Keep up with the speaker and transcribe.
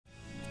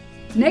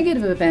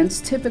Negative events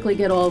typically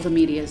get all the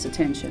media's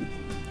attention.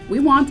 We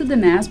wanted the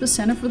NASBA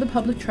Center for the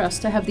Public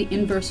Trust to have the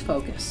inverse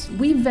focus.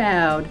 We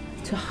vowed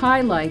to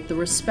highlight the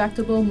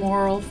respectable,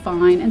 moral,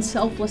 fine, and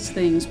selfless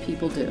things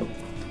people do.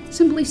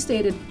 Simply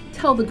stated,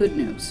 tell the good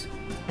news.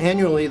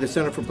 Annually, the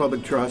Center for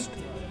Public Trust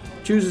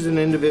chooses an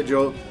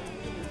individual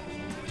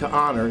to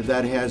honor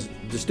that has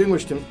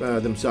distinguished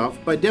themselves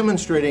by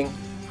demonstrating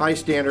high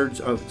standards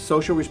of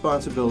social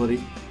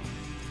responsibility,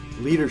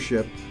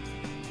 leadership,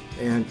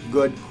 and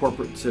good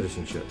corporate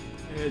citizenship.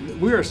 And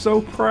we are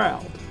so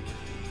proud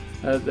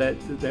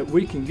that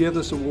we can give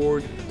this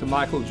award to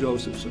Michael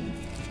Josephson.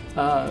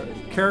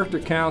 Character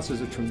Counts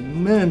is a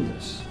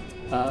tremendous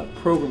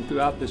program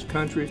throughout this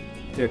country.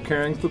 They're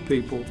caring for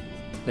people.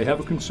 They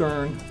have a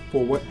concern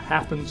for what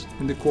happens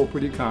in the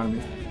corporate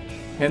economy,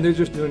 and they're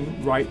just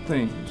doing right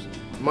things.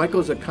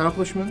 Michael's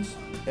accomplishments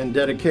and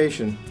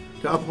dedication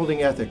to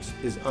upholding ethics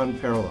is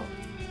unparalleled.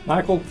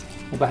 Michael,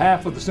 On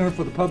behalf of the Center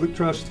for the Public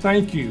Trust,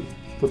 thank you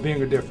for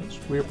being a difference.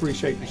 We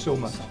appreciate you so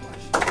much.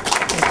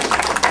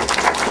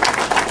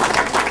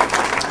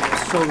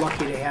 I'm so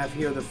lucky to have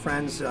here the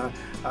friends,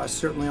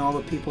 certainly all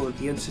the people at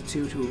the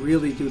Institute who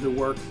really do the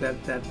work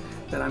that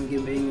I'm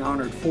being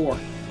honored for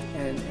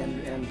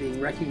and being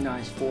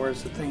recognized for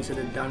is the things that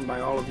are done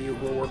by all of you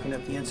who are working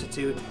at the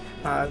Institute.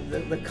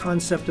 The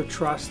concept of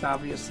trust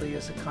obviously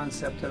is a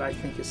concept that I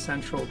think is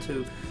central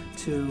to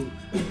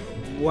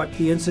what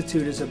the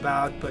Institute is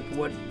about, but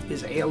what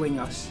is ailing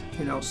us,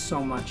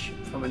 so much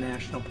from a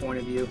national point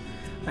of view.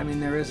 I mean,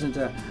 there isn't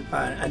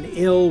an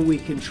ill we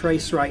can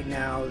trace right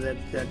now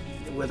that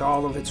with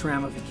all of its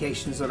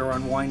ramifications that are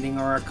unwinding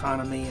our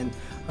economy and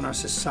on our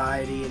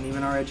society and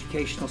even our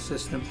educational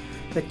system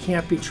that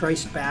can't be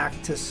traced back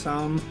to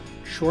some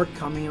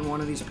shortcoming in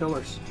one of these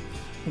pillars.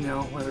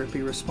 Whether it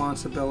be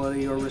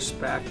responsibility or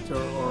respect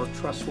or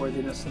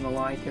trustworthiness and the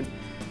like.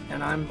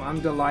 And I'm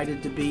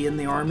delighted to be in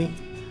the Army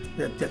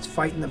that's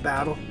fighting the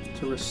battle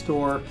to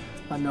restore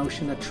a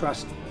notion that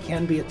trust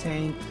can be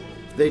attained.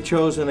 They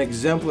chose an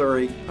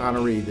exemplary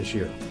honoree this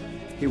year.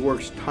 He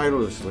works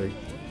tirelessly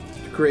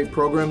to create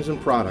programs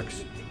and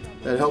products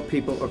that help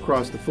people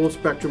across the full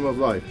spectrum of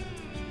life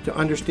to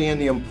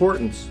understand the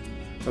importance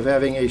of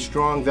having a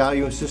strong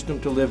value system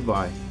to live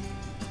by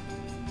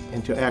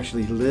and to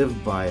actually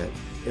live by it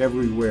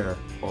everywhere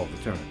all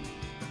the time.